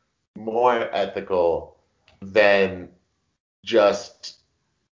slightly more ethical than just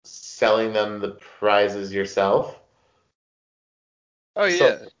selling them the prizes yourself. Oh, So,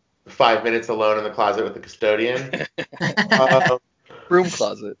 yeah. 5 minutes alone in the closet with the custodian. Broom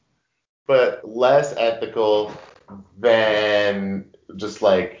closet. But less ethical than just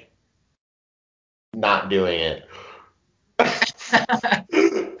like not doing it.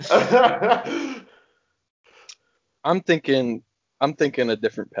 I'm thinking a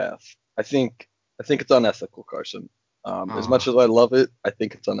different path. I think it's unethical, Carson. As much as I love it, I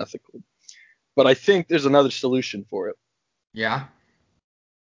think it's unethical. But I think there's another solution for it. Yeah.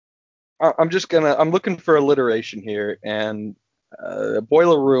 I'm looking for alliteration here, and a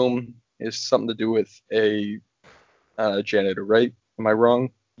boiler room is something to do with a janitor, right? Am I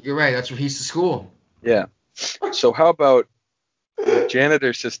wrong? You're right. That's what he's to school. Yeah. So how about the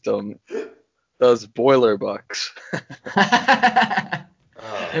janitor system does boiler bucks?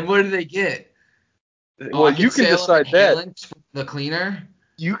 And what do they get? Well, I you could can sell them decide that. inhalants from the cleaner.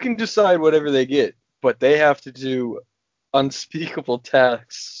 You can decide whatever they get, but they have to do unspeakable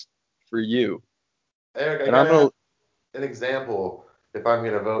tasks for you. Eric, I And I'm gotta gonna. have an example if I'm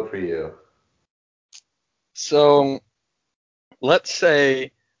gonna vote for you. So let's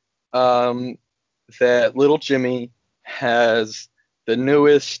say that little Jimmy has the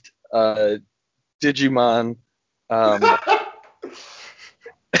newest Digimon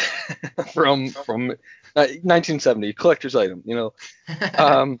from 1970 collector's item.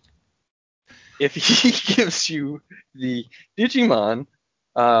 If he gives you the Digimon,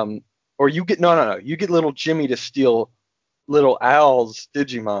 or you get no, you get little Jimmy to steal little Al's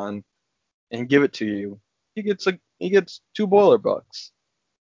Digimon and give it to you. He gets 2 boiler bucks.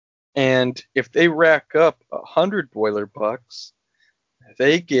 And if they rack up 100 boiler bucks,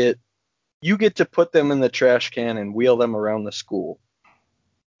 you get to put them in the trash can and wheel them around the school.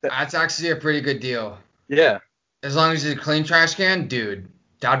 That's actually a pretty good deal. Yeah. As long as it's a clean trash can, dude,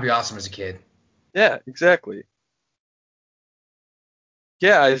 that'd be awesome as a kid. Yeah, exactly.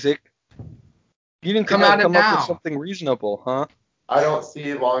 Yeah, Isaac. You didn't think I'd come up with something reasonable, huh? I don't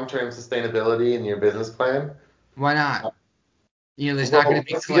see long-term sustainability in your business plan. Why not? There's not going to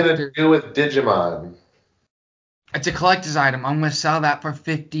be what's he gonna do with Digimon? It's a collector's item. I'm going to sell that for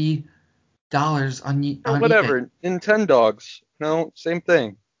 $50 on whatever. eBay. Nintendogs. No, same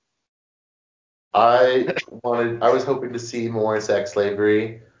thing. I was hoping to see more sex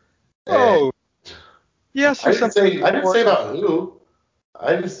slavery. Oh. Yes, I didn't say about who.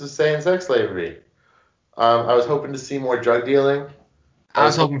 I just was saying sex slavery. I was hoping to see more drug dealing. I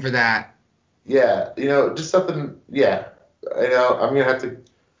was hoping for that. Yeah, just something. Yeah, I'm gonna have to.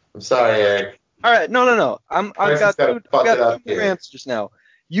 I'm sorry, Eric. All right, no. I've got two more answers now.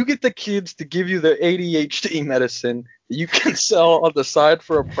 You get the kids to give you their ADHD medicine that you can sell on the side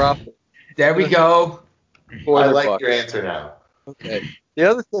for a profit. There we go. I like your answer now. Okay. The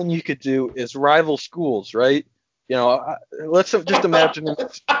other thing you could do is rival schools, right? Let's just imagine in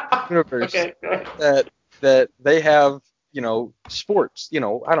this universe that they have, sports. I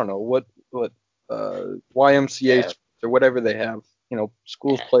don't know what YMCA or whatever they have.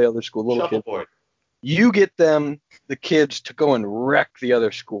 Schools play other school little Shuffleboard. kids. You get the kids to go and wreck the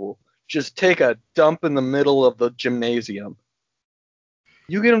other school. Just take a dump in the middle of the gymnasium.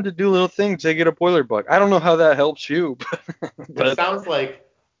 You get them to do little things, they get a boiler buck. I don't know how that helps you. But it sounds like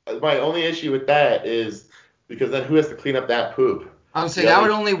my only issue with that is because then who has to clean up that poop? I would say that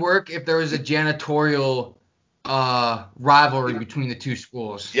would only work if there was a janitorial rivalry between the two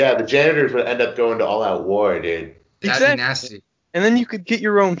schools. Yeah, the janitors would end up going to all-out war, dude. That'd be nasty. And then you could get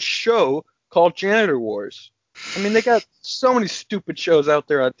your own show called Janitor Wars. I mean, they got so many stupid shows out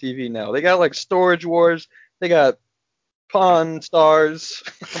there on TV now. They got like Storage Wars. They got Pawn Stars.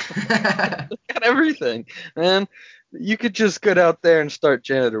 They got everything, man. You could just get out there and start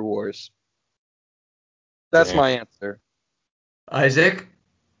Janitor Wars. That's my answer. Isaac?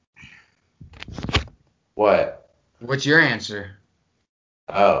 What? What's your answer?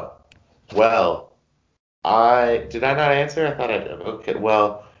 Oh, well, did I not answer? I thought I did. Okay,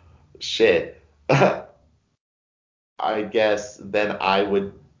 well, shit. I guess then I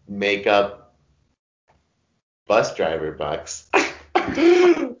would make up bus driver bucks.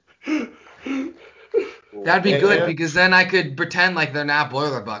 That'd be good because then I could pretend like they're not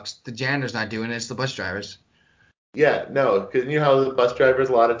boiler bucks. The janitor's not doing it, it's the bus drivers. Yeah, no, because you know how the bus drivers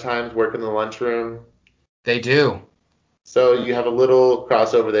a lot of times work in the lunchroom? They do. So you have a little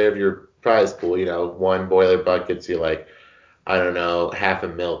crossover there of your prize pool. One boiler buck gets you like, I don't know, half a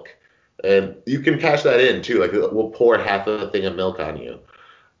milk. And you can cash that in too. Like we'll pour half of a thing of milk on you.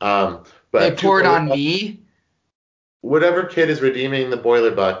 But they pour it on me? Whatever kid is redeeming the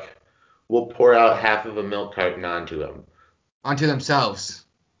boiler buck will pour out half of a milk carton onto them. Onto themselves.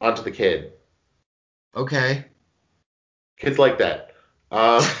 Onto the kid. Okay. Kids like that.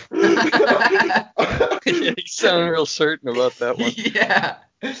 You sound real certain about that one. Yeah.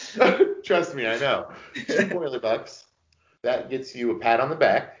 Trust me, I know. 2 boiler bucks. That gets you a pat on the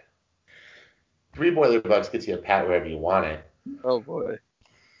back. 3 boiler bucks gets you a pat wherever you want it. Oh boy.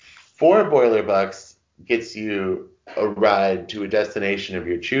 4 boiler bucks gets you a ride to a destination of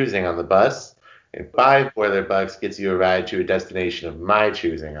your choosing on the bus. And 5 boiler bucks gets you a ride to a destination of my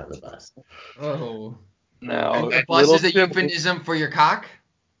choosing on the bus. Oh. Now, the bus is a euphemism for your cock?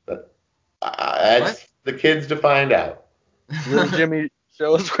 That's the kids to find out. Little Jimmy,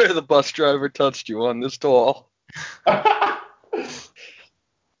 show us where the bus driver touched you on this doll.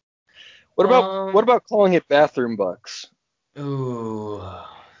 What about calling it bathroom bucks? Ooh. Oh,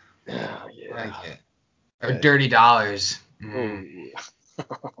 I yeah. like it. Or dirty dollars. Ooh.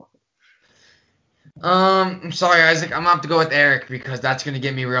 I'm sorry, Isaac. I'm gonna have to go with Eric because that's gonna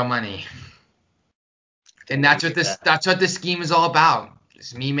get me real money. And that's what this scheme is all about.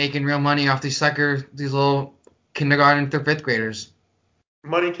 It's me making real money off these little kindergarten through fifth graders.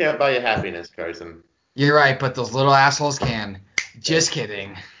 Money can't buy you happiness, Carson. You're right, but those little assholes can. Just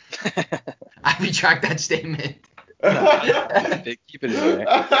kidding. I retract that statement. Keep it in there.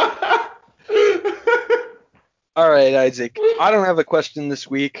 All right, Isaac. I don't have a question this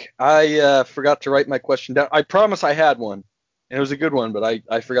week. I forgot to write my question down. I promise I had one, and it was a good one, but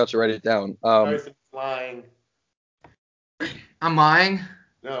I forgot to write it down. Carson's lying. I'm lying?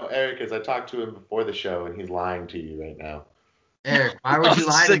 No, Eric, as I talked to him before the show, and he's lying to you right now. Eric, why would you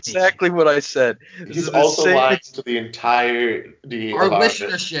lie to me? That's exactly what I said. He's also lying to the entirety Our of our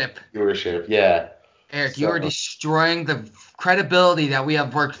listenership. viewership. Yeah. Eric, you are destroying the credibility that we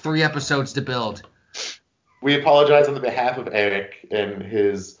have worked 3 episodes to build. We apologize on the behalf of Eric and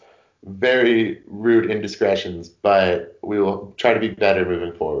his very rude indiscretions, but we will try to be better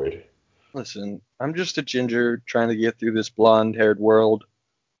moving forward. Listen, I'm just a ginger trying to get through this blonde-haired world.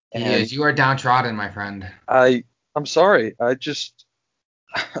 He is. You are downtrodden, my friend. I'm sorry. I just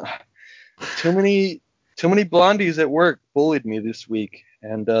too many blondies at work bullied me this week,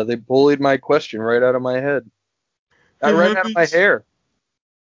 and they bullied my question right out of my head. Right out of my hair.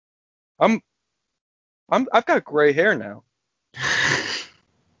 I've got gray hair now.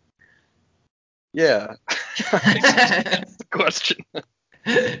 Yeah. That's the question.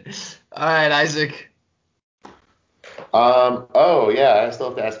 All right, Isaac. Oh yeah, I still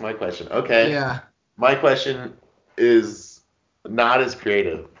have to ask my question. Okay. Yeah. My question is not as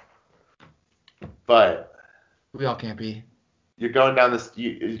creative, but we all can't be. You're going down this.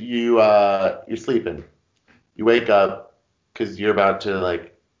 You're sleeping. You wake up because you're about to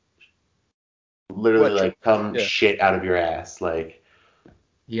literally come shit out of your ass. Like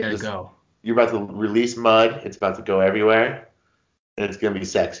you gotta go. You're about to release mud. It's about to go everywhere, and it's gonna be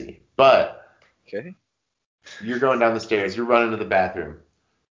sexy. But okay, you're going down the stairs. You're running to the bathroom.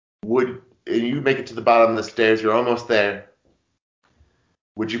 You make it to the bottom of the stairs? You're almost there.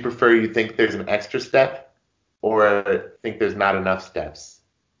 Would you prefer you think there's an extra step, or think there's not enough steps?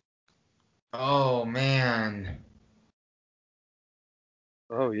 Oh man.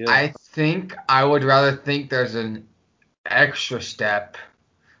 Oh yeah. I think I would rather think there's an extra step,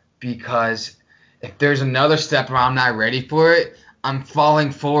 because if there's another step where I'm not ready for it, I'm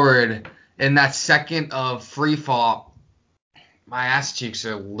falling forward. In that second of free fall, my ass cheeks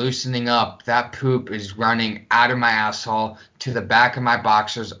are loosening up. That poop is running out of my asshole to the back of my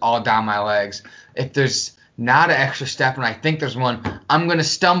boxers, all down my legs. If there's not an extra step and I think there's one, I'm going to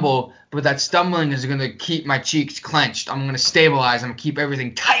stumble, but that stumbling is going to keep my cheeks clenched. I'm going to stabilize. I'm going to keep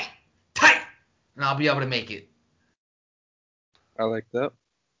everything tight, and I'll be able to make it. I like that.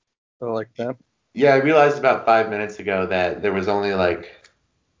 Yeah, I realized about 5 minutes ago that there was only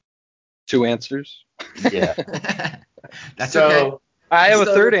 2 answers. Yeah. That's okay. I have a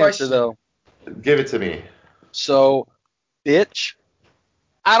third answer, though. Give it to me. So, bitch,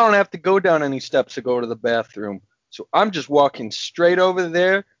 I don't have to go down any steps to go to the bathroom. So I'm just walking straight over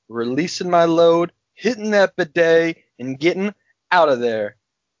there, releasing my load, hitting that bidet, and getting out of there.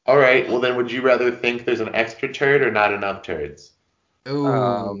 All right. Well, then would you rather think there's an extra turd or not enough turds?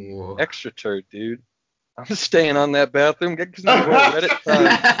 Ooh. Extra turd, dude. I'm staying on that bathroom. Get more Reddit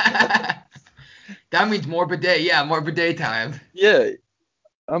time. That means more bidet. Yeah, more bidet time. Yeah,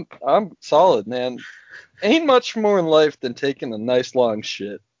 I'm solid, man. Ain't much more in life than taking a nice long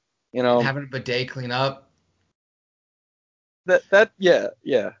shit. You know. And having a bidet clean up.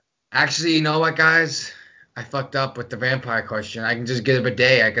 Yeah. Actually, you know what, guys? I fucked up with the vampire question. I can just get a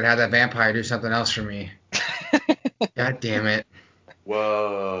bidet. I could have that vampire do something else for me. God damn it.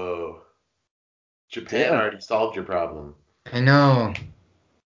 Whoa. Japan already solved your problem. I know.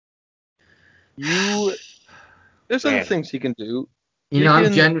 There's other things you can do. You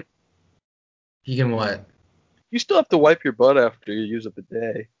can what? You still have to wipe your butt after you use a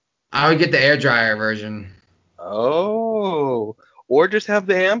bidet. I would get the air dryer version. Oh. Or just have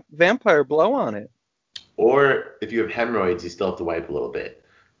the vampire blow on it. Or if you have hemorrhoids, you still have to wipe a little bit.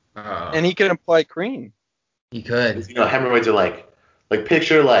 And he can apply cream. He could. Hemorrhoids are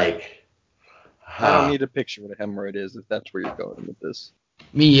picture I don't need to picture what a hemorrhoid is if that's where you're going with this.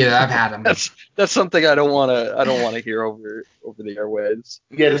 Me either. I've had them. That's something I don't want to hear over the airwaves.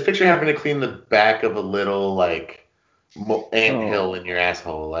 Yeah, just picture having to clean the back of a little anthill in your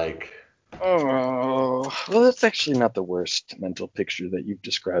asshole. Oh, well, that's actually not the worst mental picture that you've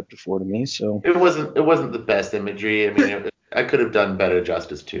described before to me. So, It wasn't the best imagery. I mean, I could have done better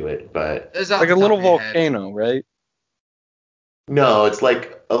justice to it, but It's off like the a top little of your head. volcano, right? no, it's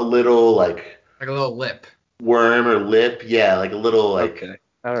like a little like Like a little lip. worm or lip. Yeah, like a little like. Okay.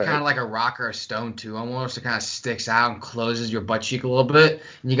 All It's right. kind of like a rock or a stone too, almost. It kind of sticks out and closes your butt cheek a little bit.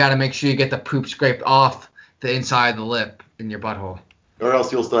 And you got to make sure you get the poop scraped off the inside of the lip in your butthole. Or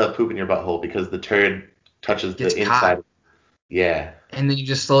else you'll still have poop in your butthole because the turd touches Gets the inside. caught. Yeah. And then you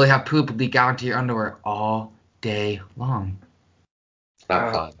just slowly have poop leak out into your underwear all day long. It's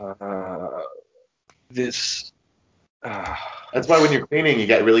not fun. This. That's why when you're cleaning, you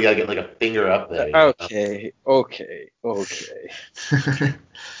really gotta get like a finger up there. You know? Okay.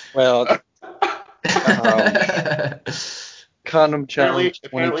 Well, condom challenge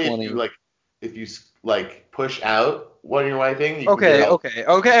Apparently, 2020. if you push out when you're wiping, you can get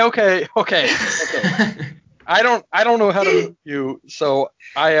Okay. I don't know how to mute you, so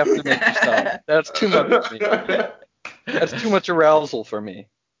I have to make you stop. That's too much for me. That's too much arousal for me.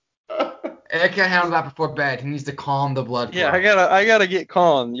 Eric can't handle that before bed. He needs to calm the blood flow. Yeah, I gotta get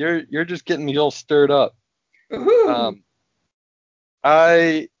calm. You're just getting me all stirred up.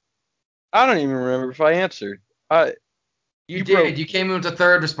 I don't even remember if I answered. You broke. did. You came in with the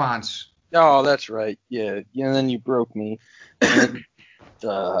third response. Oh, that's right. Yeah, and then you broke me. And,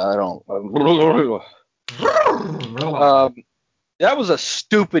 I don't. That was a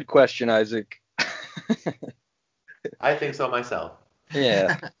stupid question, Isaac. I think so myself.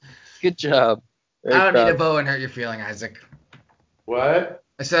 Yeah. Good job. I don't need to vote and hurt your feeling, Isaac. What?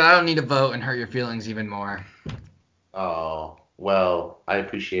 I said I don't need to vote and hurt your feelings even more. Oh, well, I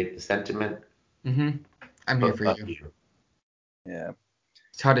appreciate the sentiment. I'm here for you. Yeah.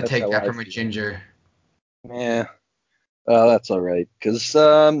 It's hard to That's take how that I from a feel. ginger. Yeah. That's all right, because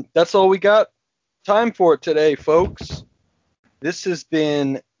that's all we got time for today, folks. This has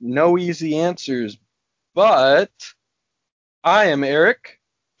been No Easy Answers, but I am Eric,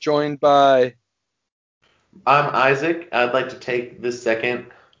 joined by... I'm Isaac. I'd like to take this second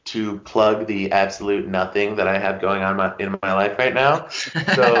to plug the absolute nothing that I have going on in my life right now.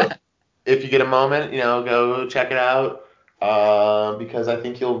 So if you get a moment, go check it out, because I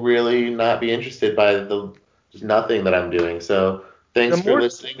think you'll really not be interested by the just nothing that I'm doing. So thanks for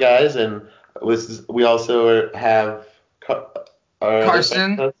listening, guys. And we also have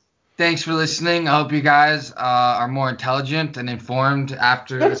Carson. Thanks for listening. I hope you guys are more intelligent and informed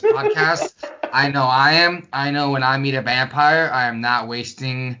after this podcast. I know I am. I know when I meet a vampire, I am not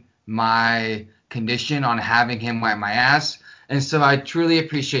wasting my condition on having him wipe my ass. And so I truly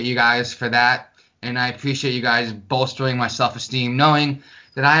appreciate you guys for that. And I appreciate you guys bolstering my self-esteem, knowing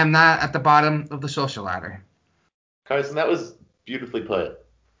that I am not at the bottom of the social ladder. Carson, that was beautifully put.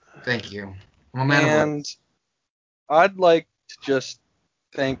 Thank you. I'm a man of words. I'd like to just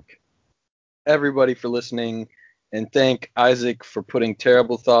thank everybody for listening, and thank Isaac for putting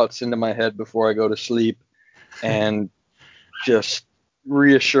terrible thoughts into my head before I go to sleep, and just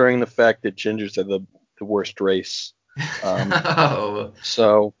reassuring the fact that gingers are the worst race.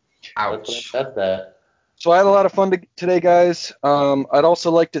 So, ouch. That's that. So I had a lot of fun today, guys. I'd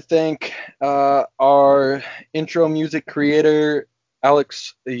also like to thank our intro music creator,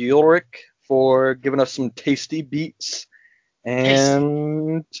 Alex Ulrich, for giving us some tasty beats.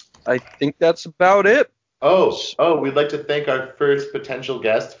 And I think that's about it. Oh, we'd like to thank our first potential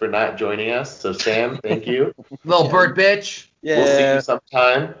guest for not joining us. So, Sam, thank you. Little bird bitch. Yeah. We'll see you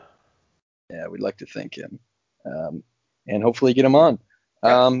sometime. Yeah, we'd like to thank him. And hopefully get him on.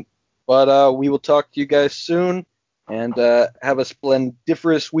 But we will talk to you guys soon. And have a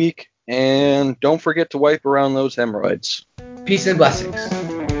splendiferous week. And don't forget to wipe around those hemorrhoids. Peace and blessings.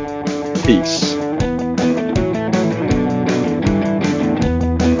 Peace.